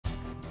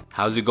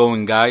How's it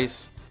going,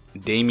 guys?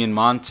 Damian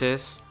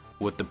Montes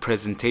with the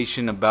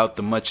presentation about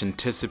the much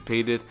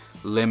anticipated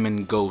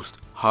Lemon Ghost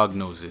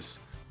hognoses.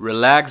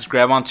 Relax,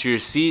 grab onto your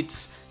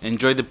seats,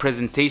 enjoy the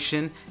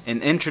presentation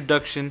and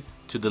introduction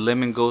to the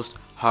Lemon Ghost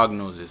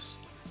hognoses.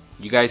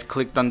 You guys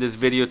clicked on this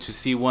video to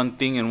see one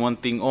thing and one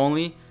thing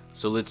only,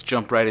 so let's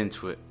jump right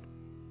into it.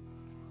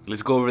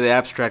 Let's go over the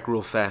abstract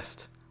real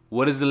fast.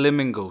 What is the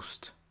lemon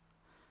ghost?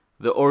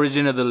 The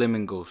origin of the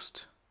lemon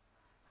ghost.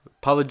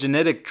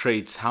 Polygenetic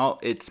traits, how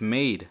it's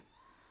made.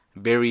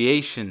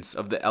 Variations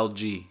of the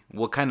algae,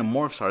 what kind of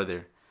morphs are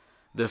there?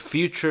 The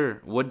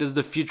future, what does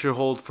the future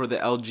hold for the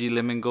algae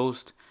lemon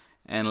ghost?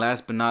 And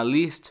last but not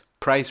least,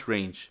 price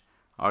range.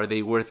 Are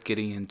they worth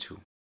getting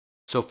into?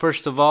 So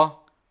first of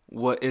all,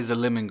 what is a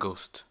lemon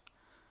ghost?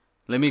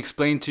 Let me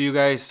explain to you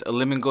guys. A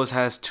lemon ghost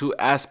has two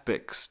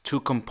aspects, two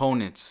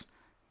components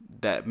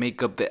that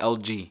make up the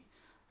algae.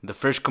 The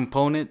first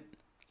component,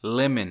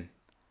 lemon.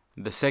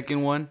 The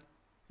second one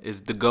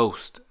is the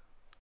ghost.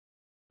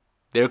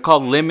 They're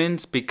called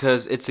lemons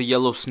because it's a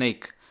yellow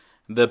snake.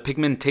 The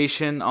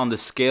pigmentation on the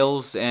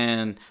scales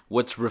and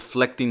what's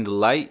reflecting the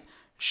light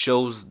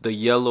shows the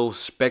yellow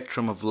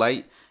spectrum of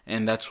light,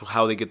 and that's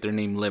how they get their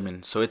name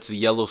lemon. So it's a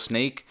yellow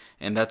snake,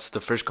 and that's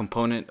the first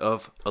component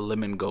of a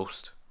lemon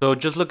ghost. So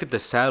just look at the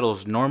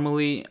saddles.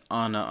 Normally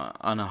on a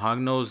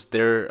hognose,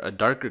 they're a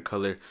darker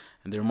color.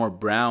 They're more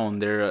brown.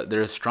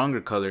 They're a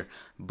stronger color.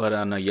 But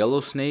on a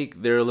yellow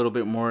snake, they're a little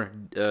bit more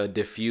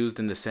diffused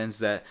in the sense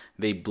that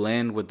they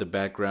blend with the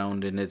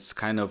background, and it's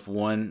kind of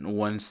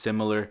one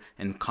similar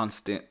and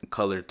constant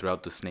color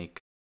throughout the snake.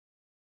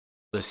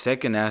 The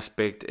second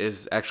aspect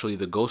is actually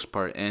the ghost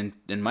part, and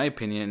in my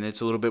opinion,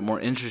 it's a little bit more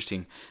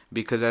interesting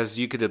because as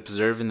you could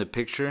observe in the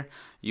picture,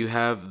 you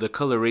have the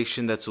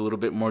coloration that's a little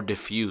bit more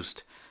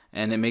diffused.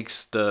 And it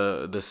makes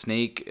the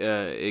snake,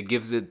 it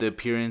gives it the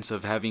appearance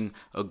of having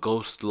a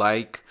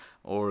ghost-like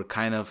or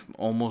kind of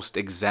almost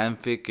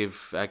exanthic,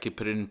 if I could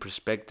put it in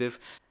perspective.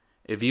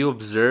 If you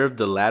observe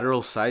the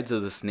lateral sides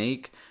of the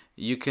snake,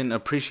 you can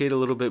appreciate a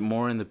little bit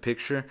more in the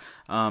picture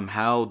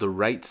how the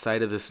right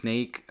side of the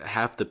snake,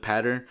 half the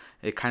pattern,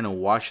 it kind of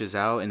washes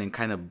out and it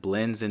kind of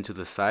blends into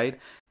the side.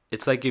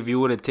 It's like if you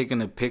would have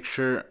taken a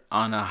picture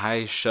on a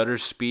high shutter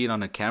speed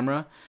on a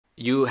camera.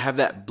 You have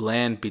that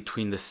blend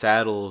between the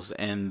saddles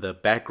and the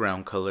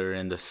background color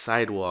and the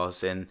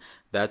sidewalls, and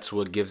that's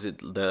what gives it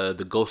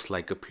the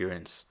ghost-like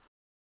appearance.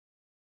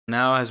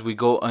 Now as we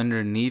go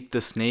underneath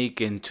the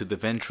snake into the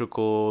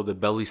ventricle, the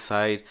belly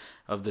side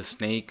of the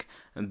snake,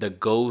 the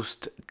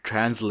ghost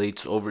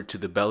translates over to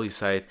the belly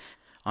side.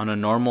 On a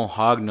normal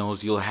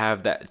hognose, you'll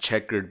have that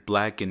checkered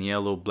black and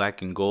yellow,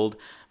 black and gold,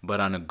 but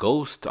on a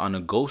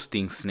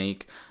ghosting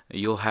snake,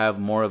 you'll have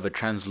more of a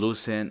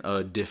translucent,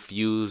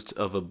 diffused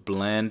of a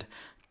blend,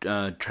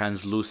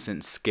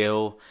 translucent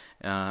scale.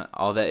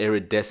 All that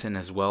iridescent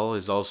as well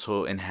is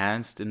also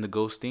enhanced in the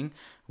ghosting,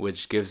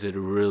 which gives it a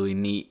really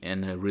neat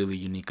and a really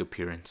unique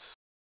appearance.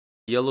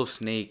 Yellow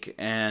snake,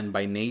 and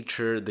by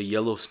nature, the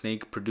yellow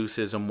snake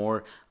produces a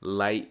more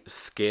light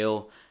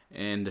scale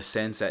in the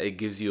sense that it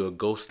gives you a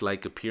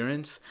ghost-like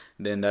appearance.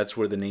 Then that's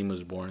where the name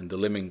was born, the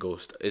lemon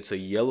ghost. It's a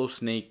yellow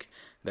snake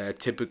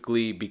that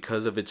typically,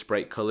 because of its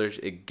bright colors,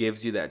 it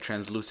gives you that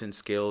translucent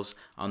scales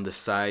on the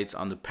sides,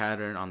 on the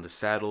pattern, on the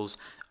saddles,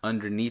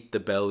 underneath the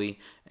belly,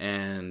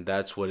 and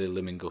that's what a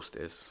lemon ghost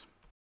is.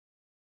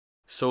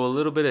 So a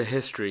little bit of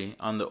history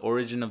on the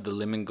origin of the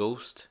lemon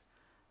ghost.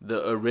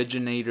 The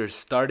originator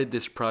started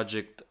this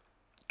project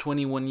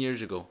 21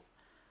 years ago.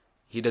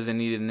 He doesn't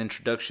need an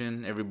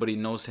introduction. Everybody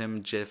knows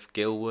him, Jeff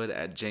Galewood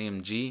at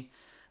JMG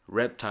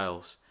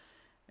Reptiles.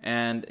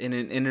 And in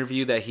an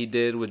interview that he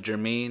did with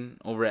Jermaine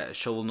over at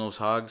Shovel Nose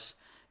Hogs,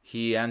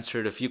 he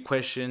answered a few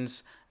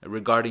questions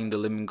regarding the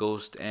lemon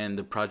ghost and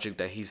the project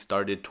that he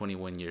started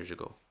 21 years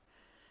ago.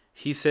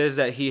 He says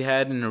that he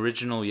had an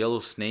original yellow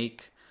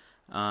snake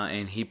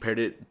and he paired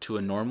it to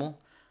a normal.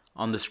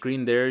 On the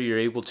screen there, you're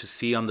able to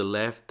see on the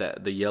left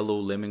that the yellow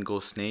lemon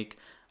ghost snake.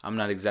 I'm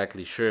not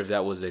exactly sure if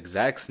that was the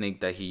exact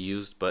snake that he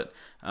used, but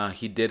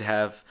he did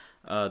have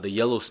the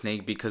yellow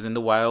snake because in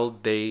the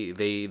wild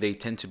they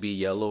tend to be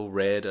yellow,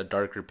 red, a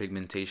darker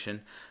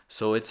pigmentation.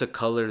 So it's a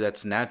color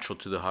that's natural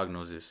to the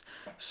hognoses.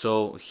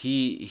 So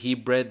he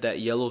bred that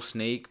yellow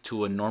snake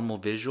to a normal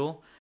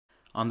visual.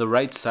 On the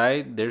right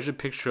side, there's a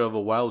picture of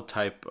a wild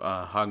type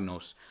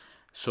hognose.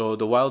 So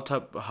the wild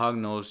type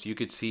hognose, you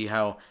could see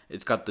how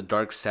it's got the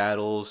dark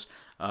saddles.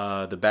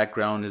 The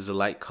background is a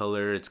light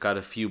color. It's got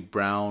a few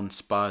brown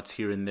spots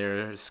here and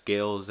there,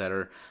 scales that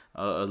are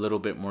a little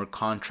bit more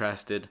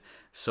contrasted.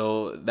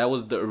 So that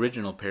was the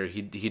original pair.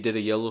 He did a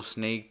yellow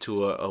snake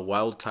to a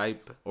wild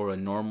type or a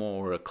normal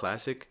or a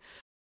classic.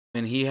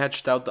 And he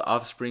hatched out the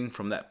offspring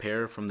from that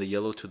pair, from the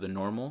yellow to the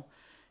normal.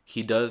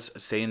 He does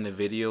say in the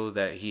video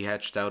that he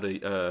hatched out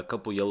a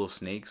couple yellow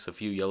snakes, a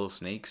few yellow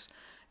snakes.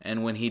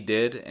 And when he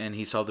did and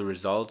he saw the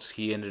results,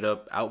 he ended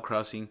up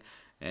outcrossing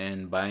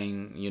and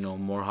buying,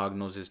 more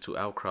hognoses to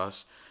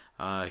outcross.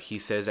 He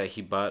says that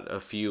he bought a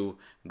few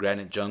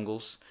granite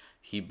jungles.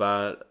 He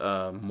bought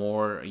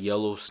more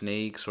yellow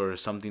snakes or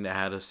something that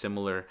had a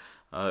similar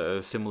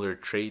a similar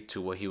trait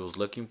to what he was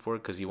looking for,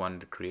 because he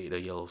wanted to create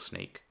a yellow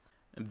snake.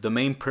 The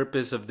main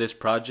purpose of this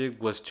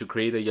project was to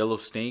create a yellow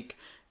snake,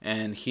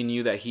 and he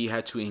knew that he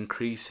had to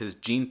increase his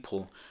gene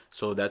pool.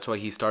 So that's why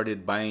he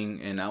started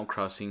buying and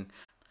outcrossing.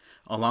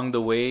 Along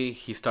the way,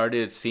 he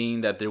started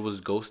seeing that there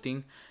was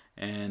ghosting,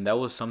 and that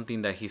was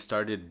something that he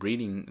started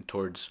breeding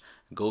towards,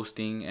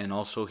 ghosting. And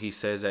also he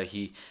says that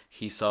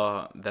he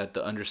saw that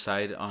the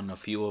underside on a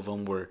few of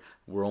them were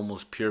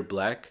almost pure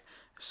black.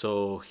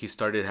 So he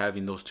started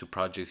having those two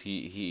projects.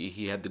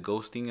 He had the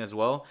ghosting as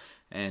well,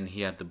 and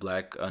he had the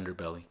black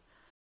underbelly.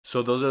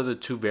 So those are the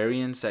two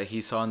variants that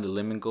he saw in the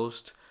lemon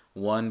ghost,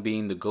 one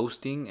being the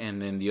ghosting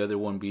and then the other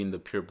one being the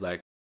pure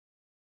black.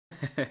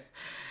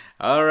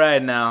 All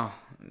right, now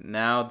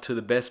to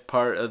the best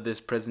part of this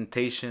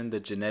presentation, the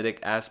genetic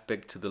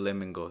aspect to the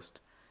lemon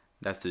ghost.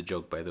 That's the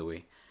joke, by the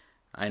way.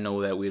 I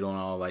know that we don't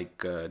all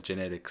like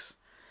genetics.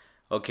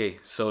 Okay,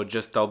 so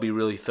just I'll be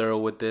really thorough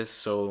with this.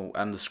 So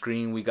on the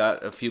screen we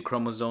got a few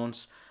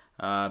chromosomes,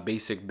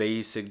 basic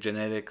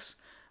genetics,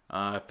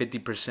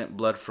 50%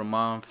 blood from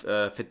mom,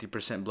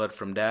 50% blood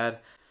from dad.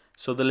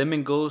 So the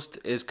lemon ghost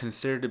is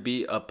considered to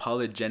be a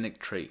polygenic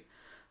trait.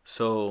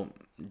 So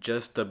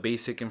just the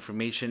basic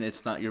information,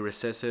 it's not your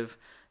recessive,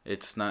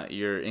 it's not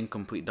your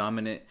incomplete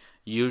dominant.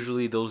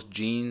 Usually those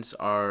genes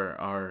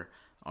are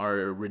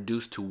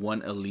reduced to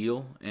one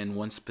allele in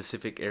one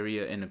specific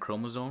area in a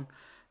chromosome.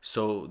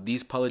 So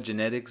these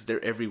polygenetics,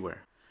 they're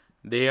everywhere.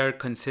 They are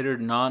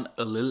considered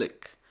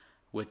non-allelic,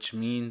 which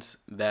means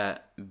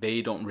that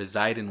they don't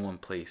reside in one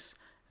place.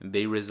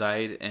 They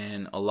reside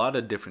in a lot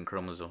of different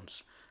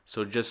chromosomes.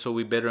 So just so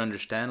we better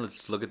understand,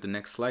 let's look at the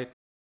next slide.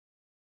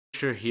 The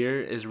picture here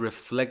is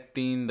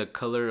reflecting the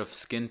color of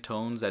skin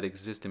tones that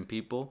exist in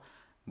people,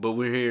 but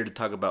we're here to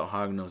talk about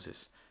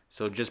hognoses.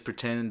 So just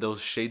pretend those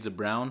shades of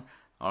brown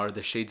are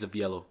the shades of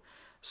yellow.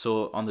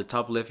 So on the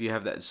top left you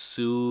have that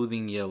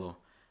soothing yellow.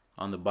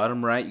 On the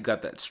bottom right you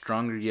got that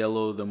stronger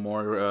yellow, the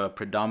more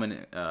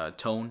predominant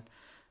tone.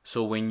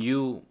 So when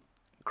you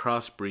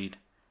crossbreed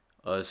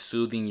a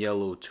soothing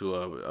yellow to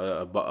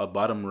a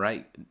bottom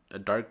right, a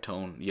dark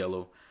tone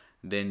yellow,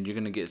 then you're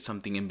gonna get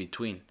something in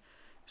between.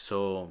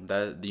 So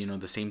that, you know,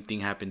 the same thing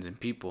happens in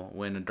people.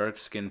 When a dark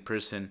skinned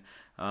person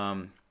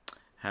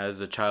has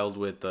a child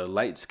with a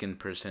light skinned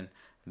person,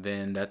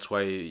 then that's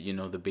why, you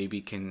know, the baby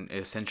can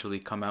essentially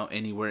come out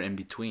anywhere in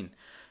between.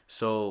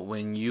 So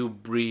when you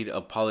breed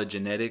a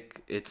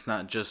polygenetic, it's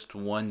not just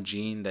one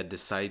gene that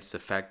decides the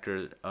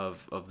factor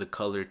of the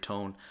color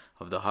tone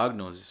of the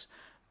hognoses,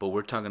 but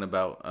we're talking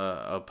about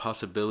a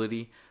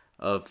possibility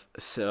of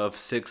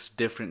 6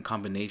 different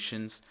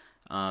combinations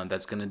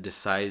that's going to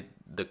decide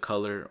the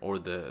color or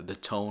the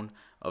tone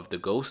of the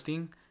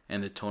ghosting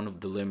and the tone of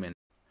the lemon.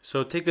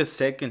 So take a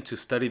second to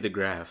study the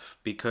graph,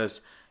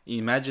 because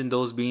imagine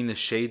those being the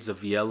shades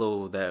of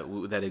yellow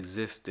that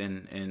exist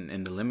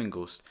in the lemon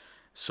ghost.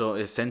 So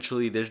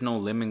essentially there's no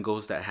lemon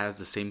ghost that has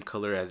the same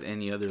color as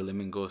any other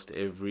lemon ghost.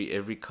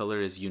 Every color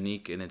is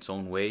unique in its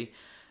own way,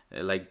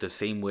 like the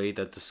same way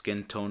that the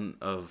skin tone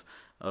of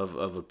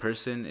a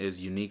person is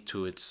unique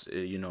to its,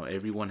 you know,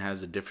 everyone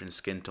has a different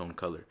skin tone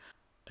color.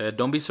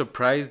 Don't be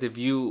surprised if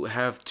you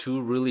have two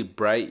really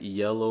bright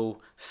yellow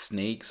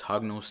snakes,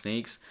 hognose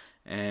snakes,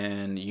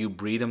 and you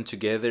breed them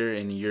together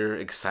and you're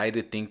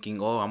excited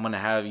thinking, oh, I'm gonna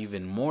have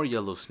even more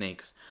yellow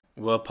snakes.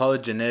 Well,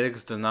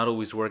 polygenetics does not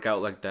always work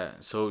out like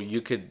that. So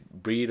you could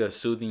breed a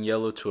soothing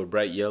yellow to a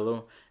bright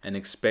yellow and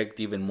expect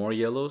even more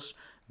yellows,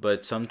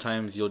 but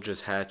sometimes you'll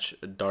just hatch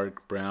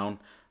dark brown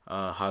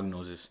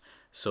hognoses.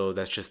 So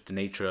that's just the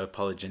nature of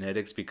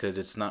polygenetics, because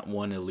it's not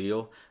one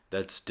allele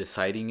that's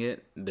deciding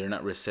it. They're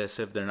not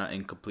recessive, they're not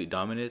incomplete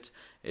dominant.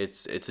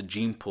 It's a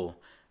gene pool.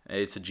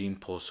 It's a gene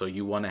pool. So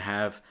you want to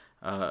have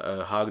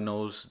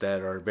hognose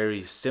that are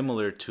very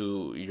similar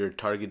to your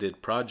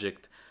targeted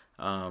project,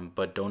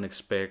 but don't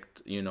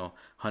expect, you know,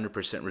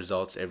 100%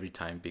 results every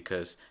time,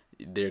 because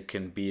there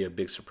can be a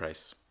big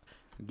surprise.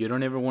 You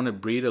don't ever want to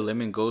breed a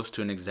lemon ghost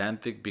to an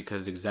xanthic,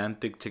 because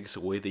xanthic takes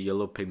away the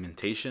yellow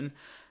pigmentation.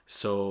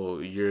 So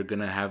you're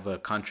gonna have a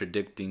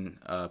contradicting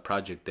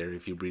project there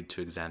if you breed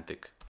to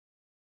xanthic.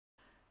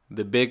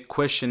 The big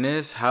question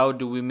is, how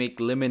do we make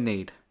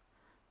lemonade?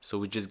 So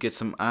we just get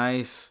some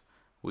ice,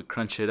 we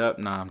crunch it up.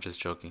 Nah, I'm just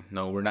joking.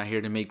 No, we're not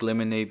here to make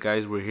lemonade,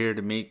 guys. We're here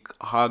to make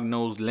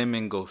hognose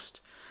lemon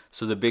ghost.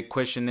 So the big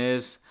question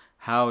is,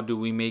 how do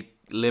we make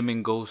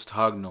lemon ghost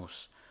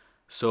hognose?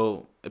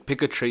 So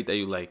pick a trait that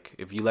you like.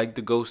 If you like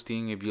the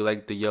ghosting, if you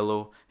like the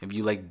yellow, if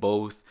you like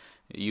both,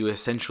 you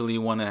essentially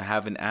want to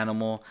have an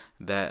animal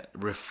that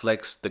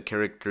reflects the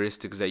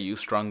characteristics that you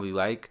strongly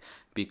like,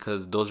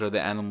 because those are the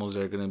animals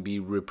that are going to be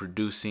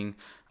reproducing,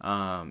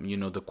 you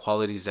know, the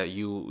qualities that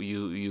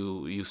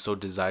you so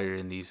desire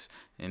in these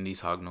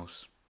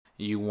hognose.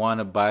 You want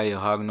to buy a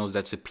hognose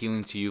that's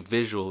appealing to you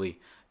visually.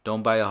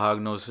 Don't buy a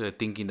hognose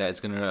thinking that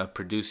it's going to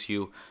produce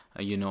you,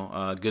 you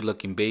know,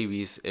 good-looking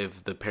babies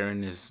if the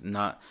parent is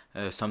not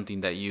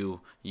something that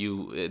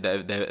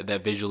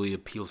that visually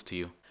appeals to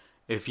you.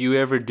 If you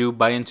ever do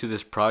buy into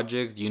this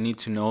project, you need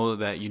to know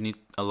that you need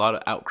a lot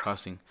of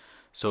outcrossing.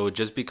 So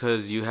just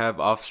because you have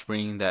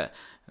offspring that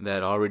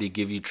already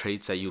give you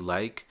traits that you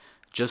like,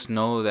 just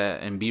know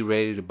that and be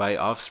ready to buy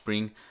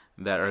offspring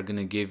that are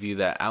gonna give you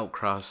that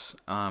outcross,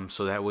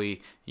 so that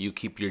way you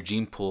keep your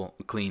gene pool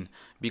clean.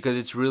 Because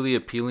it's really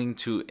appealing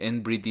to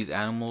inbreed these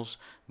animals,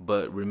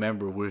 but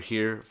remember, we're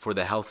here for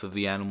the health of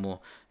the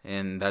animal,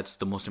 and that's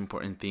the most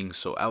important thing.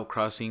 So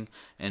outcrossing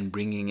and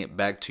bringing it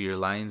back to your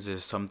lines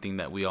is something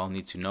that we all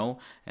need to know,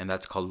 and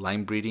that's called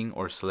line breeding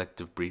or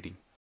selective breeding.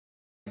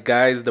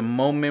 Guys, the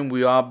moment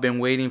we all been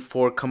waiting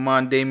for. Come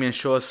on, Damien,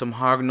 show us some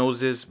hog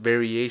noses,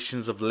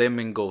 variations of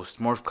lemon ghost,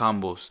 morph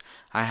combos.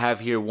 I have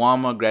here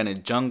Wama,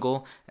 Granite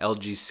Jungle,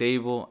 LG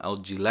Sable,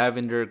 LG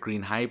Lavender,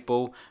 Green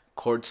Hypo,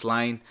 Quartz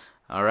Line.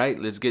 Alright,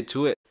 let's get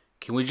to it.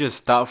 Can we just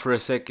stop for a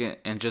second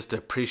and just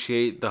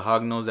appreciate the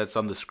hog nose that's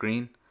on the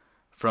screen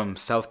from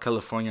South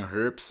California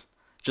Herbs?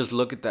 Just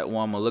look at that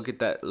Wama, look at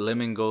that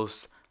lemon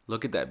ghost,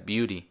 look at that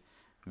beauty.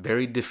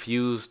 Very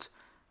diffused,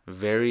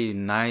 very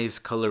nice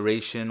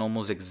coloration,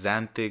 almost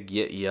xanthic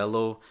yet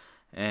yellow,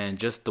 and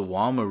just the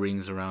Wama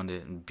rings around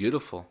it.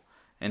 Beautiful.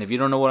 And if you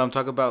don't know what I'm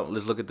talking about,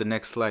 let's look at the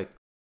next slide.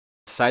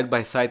 Side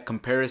by side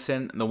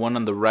comparison, the one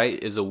on the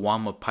right is a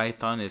Wama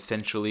python,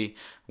 essentially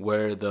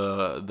where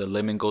the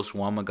lemon ghost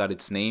Wama got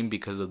its name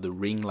because of the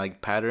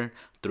ring-like pattern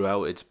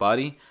throughout its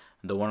body.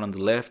 The one on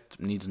the left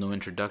needs no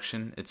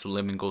introduction. It's a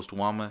lemon ghost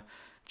Wama,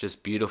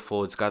 just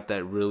beautiful. It's got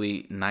that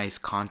really nice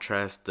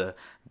contrast, the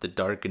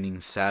darkening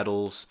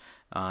saddles.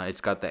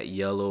 It's got that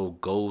yellow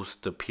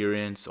ghost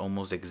appearance,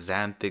 almost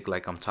xanthic,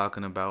 like I'm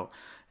talking about.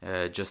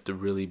 Just a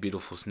really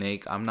beautiful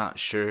snake. I'm not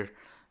sure.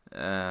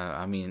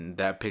 I mean,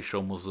 that picture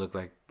almost looked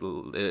like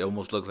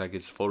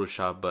it's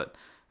Photoshop, but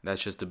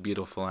that's just a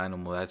beautiful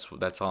animal.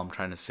 That's all I'm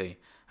trying to say.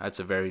 That's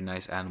a very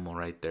nice animal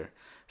right there.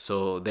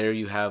 So there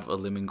you have a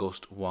lemon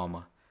ghost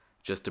Wama.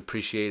 Just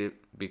appreciate it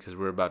because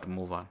we're about to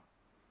move on.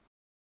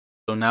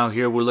 So now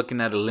here we're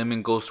looking at a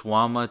lemon ghost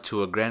Wama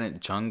to a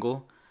granite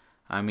jungle.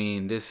 I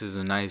mean, this is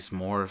a nice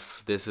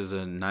morph. This is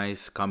a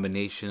nice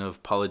combination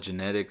of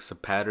polygenetics, a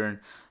pattern.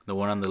 The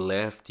one on the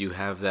left, you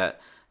have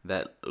that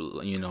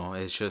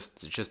it's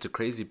just a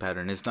crazy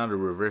pattern. It's not a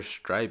reverse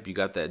stripe. You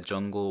got that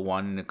jungle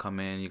wanting to come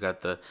in. You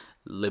got the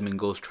lemon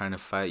ghost trying to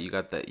fight. You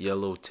got that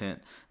yellow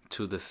tint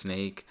to the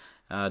snake.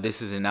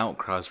 This is an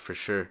outcross for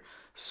sure.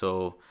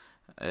 So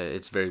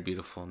it's very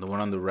beautiful. The one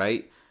on the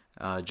right,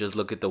 just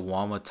look at the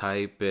Wama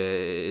type.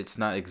 It's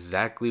not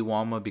exactly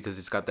Wama because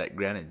it's got that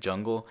granite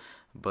jungle,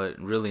 but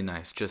really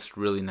nice. Just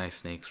really nice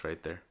snakes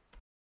right there.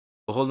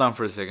 But hold on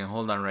for a second.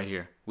 Hold on right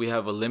here. We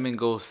have a lemon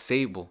ghost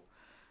sable.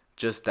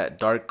 Just that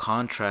dark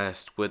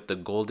contrast with the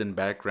golden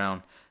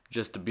background.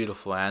 Just a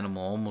beautiful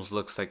animal. Almost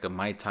looks like a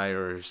Mai Tai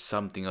or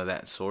something of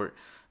that sort.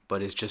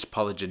 But it's just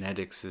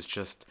polygenetics.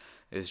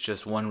 It's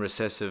just one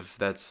recessive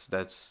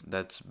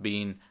that's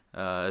being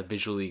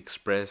visually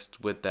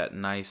expressed with that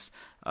nice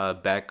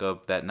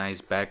backup, that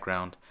nice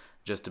background.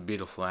 Just a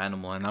beautiful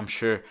animal. And I'm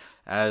sure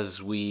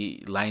as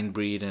we line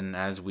breed and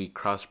as we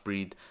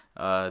crossbreed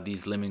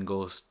these lemon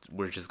ghosts,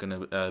 we're just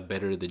gonna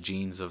better the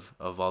genes of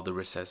all the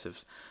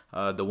recessives.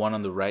 The one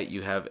on the right,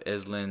 you have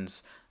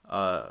Eslin's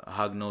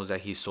hognose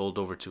that he sold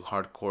over to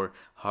Hardcore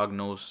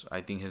Hognose. I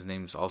think his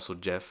name's also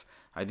Jeff.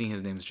 I think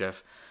his name's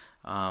Jeff.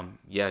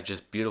 Yeah,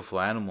 just beautiful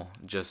animal.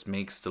 Just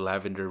makes the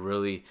lavender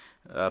really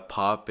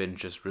pop and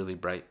just really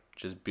bright.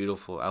 Just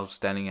beautiful,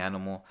 outstanding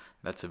animal.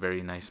 That's a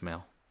very nice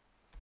male.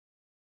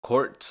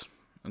 Quartz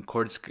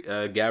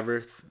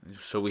Gaverth.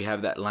 So we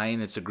have that line.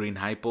 It's a green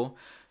hypo.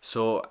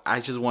 So I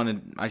just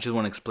want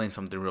to explain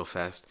something real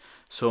fast.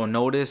 So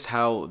notice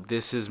how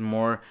this is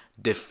more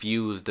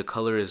diffused. The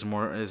color is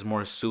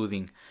more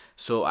soothing.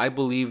 So I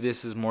believe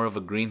this is more of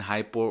a green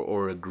hypo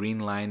or a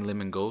green line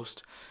lemon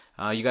ghost.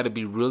 You got to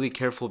be really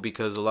careful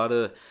because a lot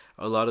of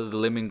the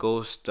lemon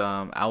ghosts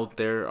out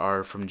there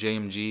are from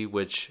JMG,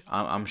 which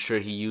I'm sure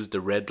he used the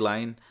red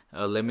line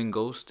lemon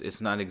ghost. It's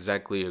not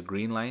exactly a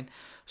green line.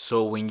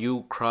 So when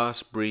you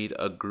crossbreed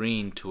a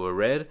green to a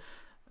red,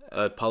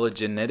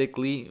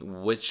 polygenetically,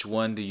 which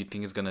one do you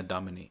think is gonna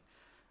dominate?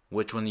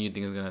 Which one do you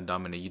think is gonna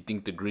dominate? You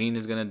think the green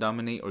is gonna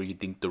dominate, or you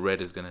think the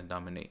red is gonna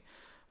dominate?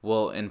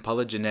 Well, in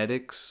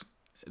polygenetics,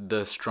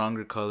 the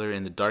stronger color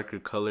and the darker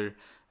color,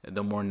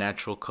 the more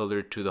natural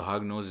color to the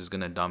hognose is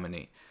gonna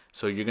dominate.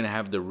 So you're gonna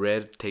have the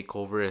red take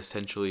over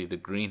essentially the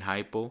green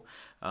hypo,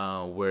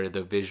 where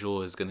the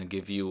visual is gonna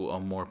give you a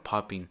more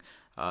popping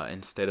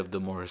instead of the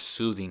more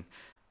soothing.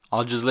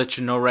 I'll just let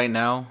you know right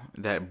now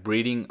that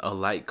breeding a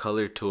light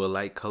color to a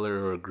light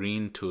color or a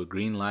green to a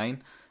green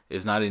line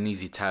is not an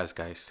easy task,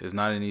 guys. It's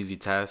not an easy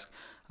task.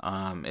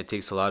 It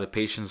takes a lot of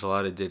patience, a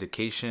lot of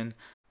dedication.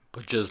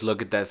 But just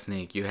look at that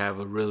snake. You have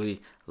a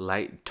really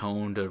light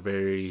toned, a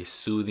very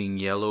soothing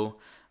yellow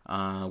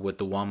with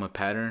the Wama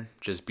pattern.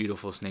 Just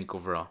beautiful snake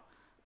overall.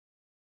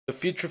 The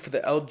future for the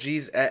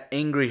LGs at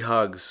Angry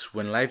Hogs.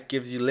 When life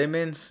gives you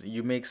lemons,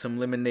 you make some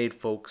lemonade,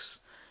 folks.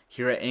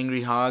 Here at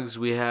Angry Hogs,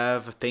 we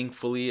have,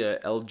 thankfully, a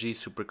LG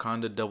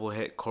Superconda double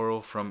het coral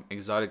from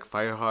Exotic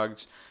Fire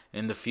Hogs.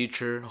 In the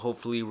future,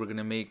 hopefully, we're going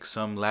to make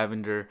some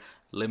lavender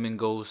lemon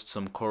ghost,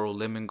 some coral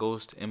lemon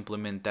ghost,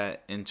 implement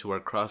that into our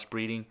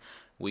crossbreeding.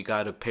 We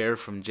got a pair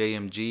from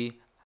JMG.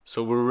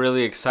 So we're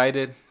really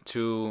excited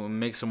to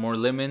make some more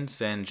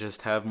lemons and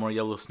just have more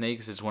yellow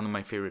snakes. It's one of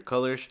my favorite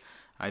colors.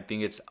 I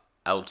think it's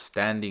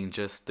outstanding,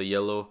 just the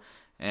yellow.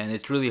 And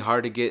it's really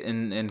hard to get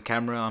in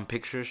camera on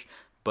pictures,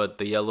 but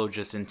the yellow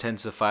just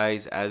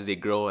intensifies as they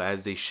grow,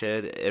 as they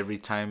shed, every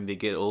time they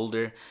get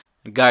older.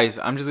 Guys,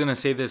 I'm just gonna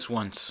say this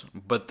once,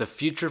 but the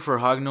future for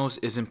hognose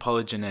is in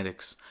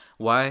polygenetics.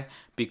 Why?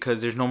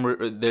 Because there's no more,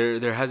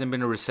 there hasn't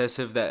been a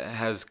recessive that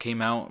has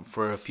came out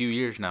for a few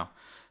years now.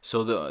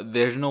 So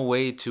there's no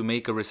way to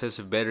make a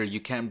recessive better.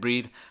 You can't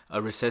breed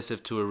a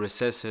recessive to a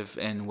recessive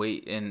and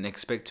wait and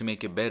expect to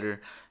make it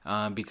better,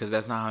 because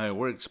that's not how it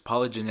works.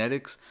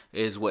 Polygenetics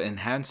is what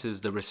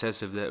enhances the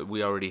recessive that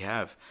we already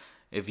have.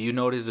 If you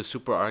notice the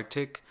super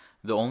Arctic,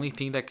 the only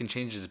thing that can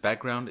change its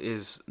background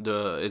is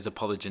the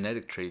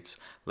polygenetic traits.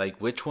 Like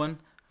which one?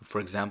 For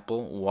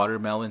example,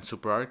 watermelon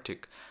super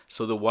Arctic.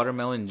 So the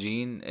watermelon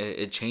gene,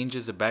 it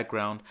changes the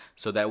background,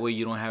 so that way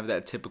you don't have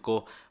that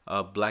typical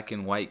black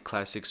and white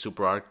classic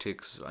super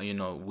Arctics. You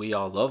know, we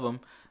all love them.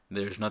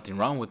 There's nothing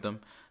wrong with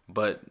them,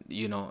 but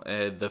you know,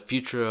 the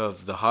future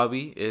of the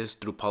hobby is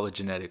through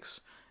polygenetics,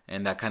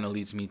 and that kind of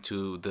leads me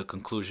to the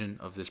conclusion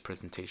of this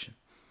presentation.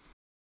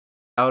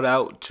 Shout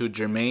out to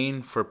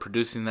Jermaine for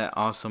producing that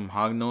awesome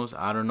hognose.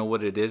 I don't know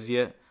what it is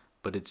yet,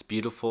 but it's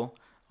beautiful.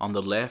 On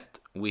the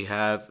left, we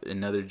have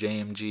another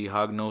JMG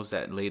hognose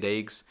that laid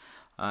eggs.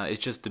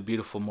 It's just a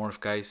beautiful morph,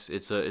 guys.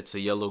 It's a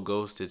yellow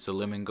ghost. It's a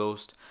lemon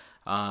ghost.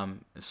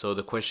 So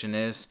the question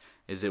is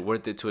it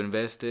worth it to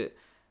invest it?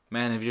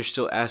 Man, if you're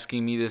still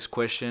asking me this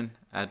question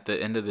at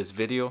the end of this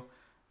video,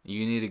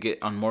 you need to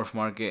get on Morph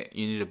Market.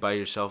 You need to buy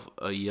yourself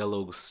a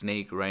yellow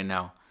snake right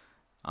now.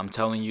 I'm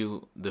telling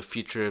you, the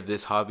future of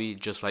this hobby,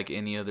 just like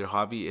any other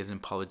hobby, is in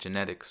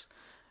polygenetics.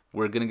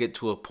 We're going to get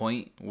to a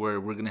point where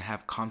we're going to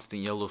have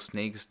constant yellow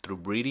snakes through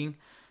breeding,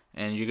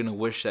 and you're going to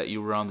wish that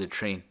you were on the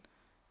train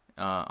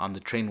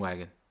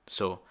wagon.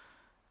 So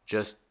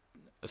just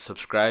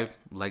subscribe,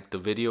 like the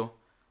video.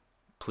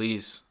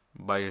 Please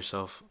buy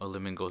yourself a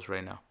lemon ghost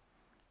right now.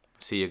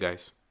 See you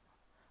guys.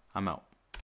 I'm out.